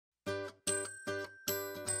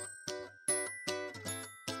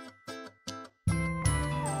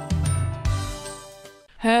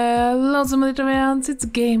Hello Trovians, it's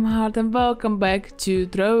GameHeart and welcome back to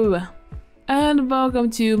Trove. And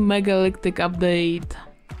welcome to Megalithic update,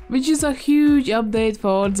 which is a huge update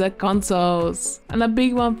for the consoles and a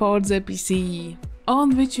big one for the PC,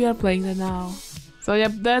 on which we are playing right now. So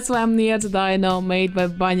yep, that's why I'm near the dino made by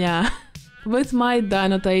Banya, with my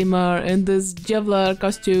dino tamer in this Javeler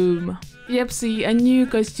costume. Yep, see, a new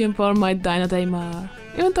costume for my dino tamer.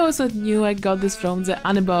 Even though it's not new, I got this from the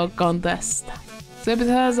Unibug contest. So it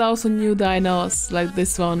has also new dinos, like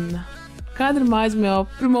this one. Kinda reminds me of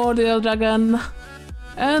Primordial Dragon.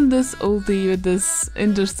 And this ulti with this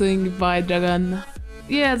interesting white dragon.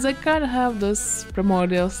 Yeah, they kinda have this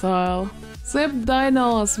Primordial style. So yep,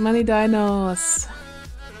 dinos, many dinos.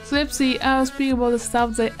 So yep, see, I'll speak about the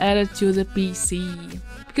stuff they added to the PC.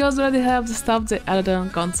 Because they already have the stuff they added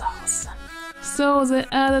on consoles. So they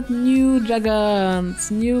added new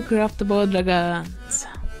dragons, new craftable dragons.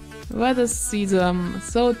 Let us see them.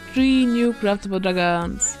 So 3 new craftable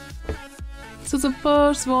dragons. So the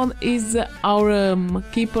first one is the Aurum,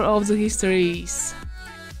 Keeper of the Histories,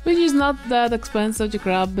 which is not that expensive to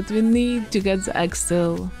craft, but we need to get the egg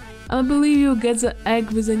still. And I believe you get the egg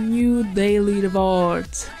with a new daily reward,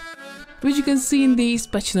 which you can see in these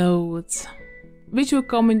patch notes, which will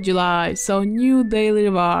come in July. So new daily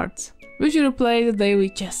rewards, which will replace the daily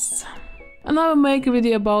chests. And I will make a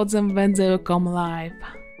video about them when they will come live.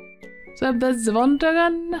 So that's the one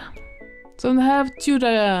dragon. So I have 2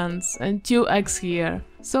 dragons and 2 eggs here.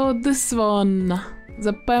 So this one,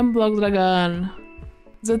 the Pemblock dragon,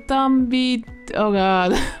 the Tambi, oh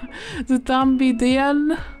god, the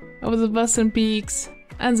Tambidian of the Western Peaks,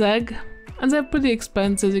 and the egg. And they're pretty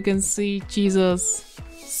expensive, you can see, Jesus.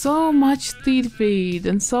 So much teeth feed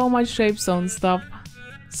and so much shapestone stuff.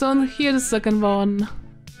 So here's the second one,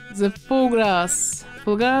 the Fulgras.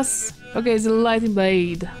 Fulgras? Okay, the Lightning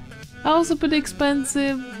Blade. Also pretty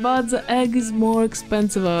expensive, but the egg is more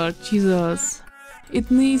expensive, Jesus. It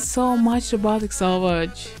needs so much robotic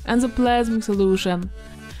salvage, and the plasmic solution,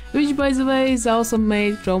 which by the way is also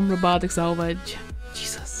made from robotic salvage.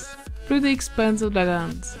 Jesus. Pretty expensive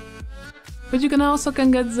dragons. But you can also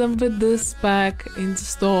get them with this pack in the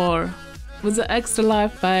store, with the extra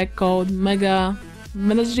life pack called Mega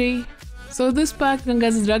Menagerie. So this pack can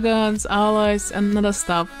get the dragons, allies and other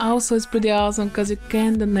stuff. Also it's pretty awesome because you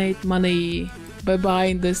can donate money by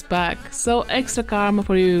buying this pack. So extra karma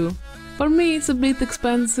for you. For me it's a bit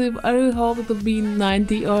expensive. I really hope it will be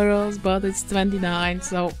 90 euros, but it's 29,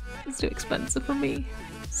 so it's too expensive for me.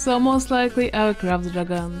 So most likely I will craft the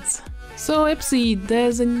dragons. So yep, see,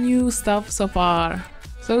 there's a new stuff so far.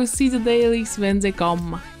 So we see the dailies when they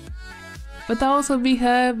come. But also we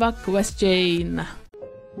have a quest chain.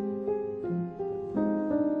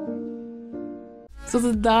 So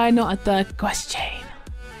the Dino Attack quest chain,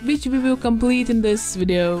 which we will complete in this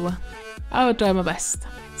video. I will try my best.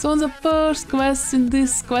 So the first quest in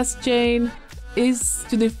this quest chain is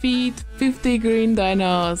to defeat 50 green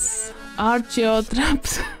dinos.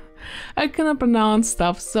 Archaeotraps. I cannot pronounce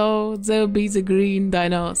stuff, so there will be the green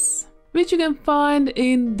dinos, which you can find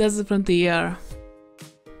in Desert Frontier.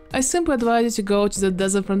 I simply advise you to go to the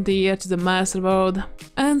Desert Frontier, to the Master World,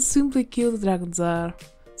 and simply kill the dragons there.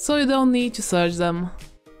 So you don't need to search them.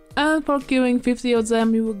 And for killing 50 of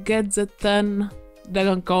them you will get the 10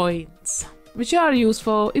 dragon coins, which are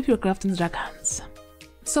useful if you're crafting dragons.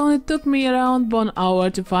 So it took me around 1 hour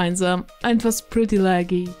to find them, and it was pretty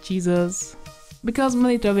laggy, Jesus, because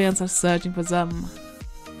many Trovians are searching for them.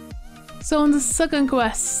 So on the second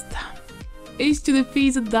quest is to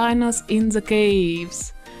defeat the dinos in the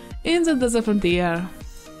caves, in the Desert Frontier,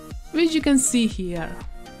 which you can see here.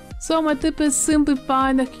 So my tip is simply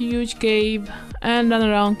find a huge cave and run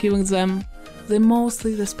around killing them. They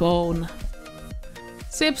mostly respawn.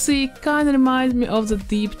 Sipsy kinda reminds me of the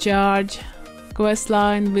Deep Charge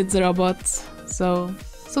questline with the robots. So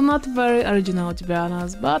not very original to be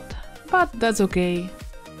honest, but that's okay.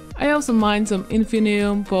 I also mined some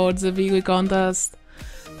Infinium for the weekly contest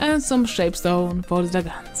and some Shapestone for the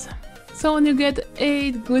dragons. So you get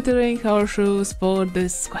 8 glittering horseshoes for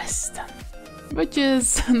this quest, which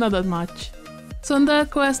is not that much. So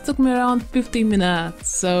that quest took me around 15 minutes,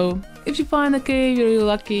 so if you find a cave you're really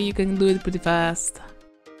lucky, you can do it pretty fast.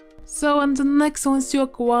 So and the next one is to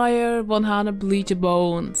acquire 100 bleacher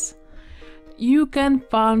bones. You can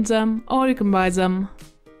farm them or you can buy them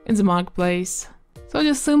in the marketplace. So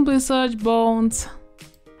just simply search bones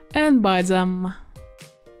and buy them.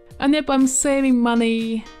 And yep, I'm saving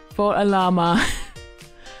money for a llama.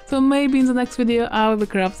 So maybe in the next video I will be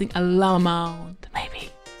crafting a llama mount, maybe.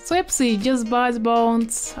 So yep, see, just buy the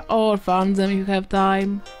bones or farm them if you have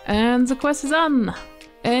time. And the quest is done.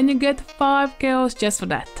 and you get 5 chaos just for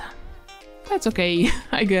that. That's okay,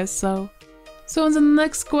 I guess so. So the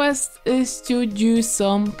next quest is to use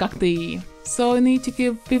some cacti. So you need to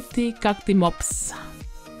kill 50 cacti mobs,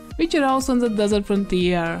 which are also in the desert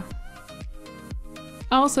frontier.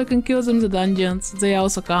 Also you can kill them in the dungeons, they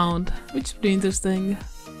also count, which is pretty interesting.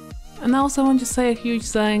 And also I want to say a huge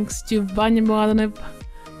thanks to Vanya,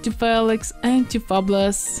 to Felix and to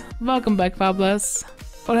Fabulous. Welcome back, Fabulous,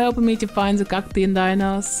 for helping me to find the cacti and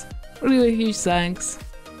dinos. Really huge thanks.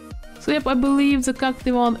 So yep, I believe the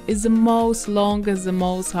cacti one is the most longest, the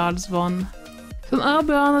most hardest one. So I'll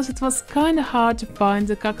be honest, it was kinda hard to find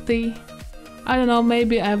the cacti. I don't know,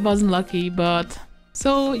 maybe I wasn't lucky, but...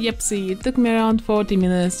 So yep, see, it took me around 40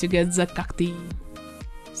 minutes to get the cacti.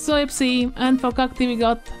 So yep, see, and for cacti we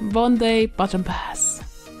got 1 day patron pass.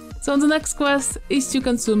 So the next quest is to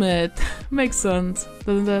consume it. Makes sense,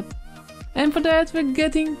 doesn't it? And for that we're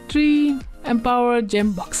getting 3 empowered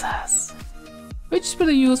gem boxes, which is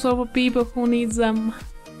pretty useful for people who need them.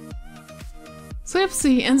 So yep,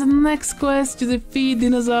 see, and the next quest to defeat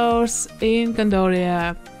dinosaurs in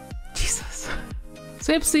Candoria. Jesus.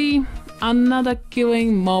 So yep, see, another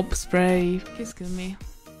killing mob spray. Please kill me.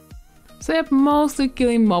 So yep, mostly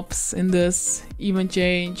killing mobs in this even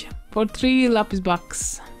change for 3 lapis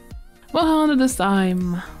bucks. 100 this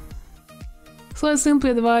time. So I simply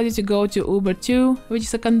advise you to go to Uber 2, which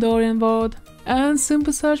is a Candorian world, and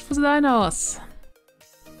simply search for the dinos.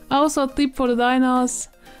 Also, a tip for the dinos,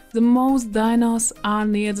 the most dinos are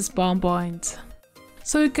near the spawn point.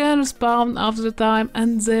 So you can respawn after the time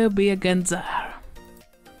and they'll be again there.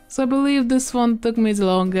 So I believe this one took me the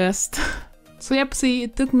longest. So yep, see,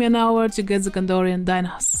 it took me an hour to get the Candorian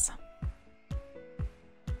dinos.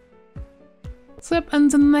 So yep,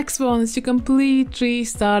 and the next one is to complete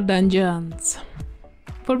 3-star dungeons,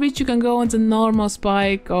 for which you can go into normal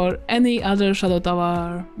spike or any other shadow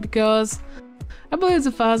tower, because I believe it's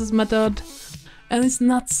the fastest method and it's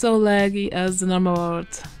not so laggy as the normal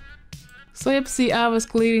world. So yep, see, I was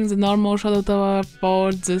clearing the normal shadow tower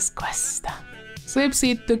for this quest. So yep,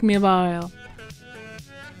 see, it took me a while.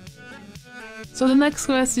 So the next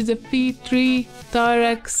quest is defeat 3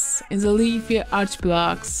 T-Rex in the Leafy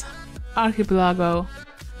Archipelago,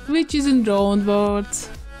 which is in Drone World.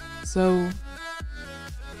 So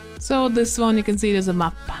this one you can see there's a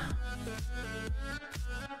map.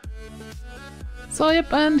 So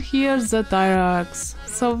yep, and here's the T-Rex.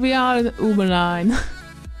 So we are in Uber 9,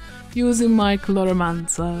 using my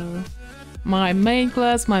Chloromancer. My main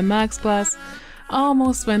class, my max class,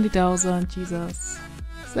 almost 20,000, Jesus.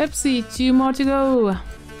 So let's see, 2 more to go.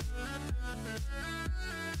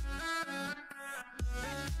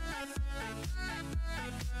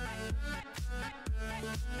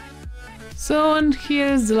 So, and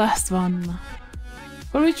here's the last one,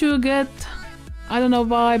 for which you get, I don't know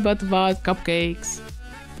why, but wild cupcakes.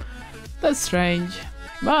 That's strange,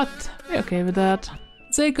 but we're okay with that.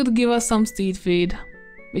 They could give us some street feed,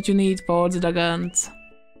 which you need for the dragons.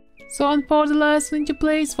 So, and for the last, we need to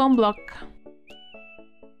place 1 block.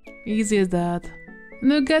 Easy as that.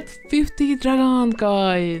 And you get 50 dragon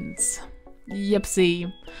coins. Yep,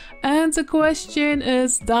 see. And the question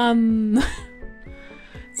is done.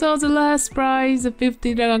 So the last prize, the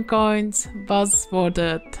 50 dragon coins, was worth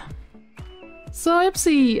it. So yep,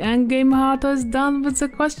 see, and Game Heart is done with the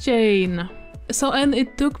quest chain. So, and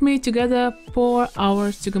it took me together 4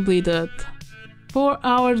 hours to complete it. 4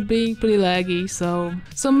 hours being pretty laggy, so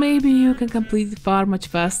maybe you can complete it far much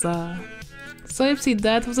faster. So yep, see,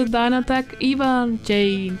 that was a Dino Attack event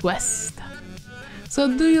chain quest. So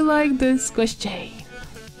do you like this quest chain?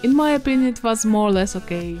 In my opinion, it was more or less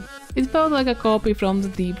okay. It felt like a copy from the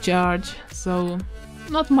Deep Charge, so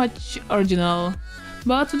not much original.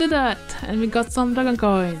 But we did that, and we got some dragon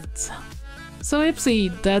coins. So yep, see,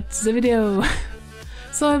 that's the video.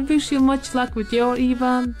 So I wish you much luck with your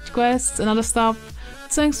event, quests and other stuff.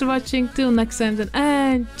 Thanks for watching, till next time then,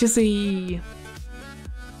 and see.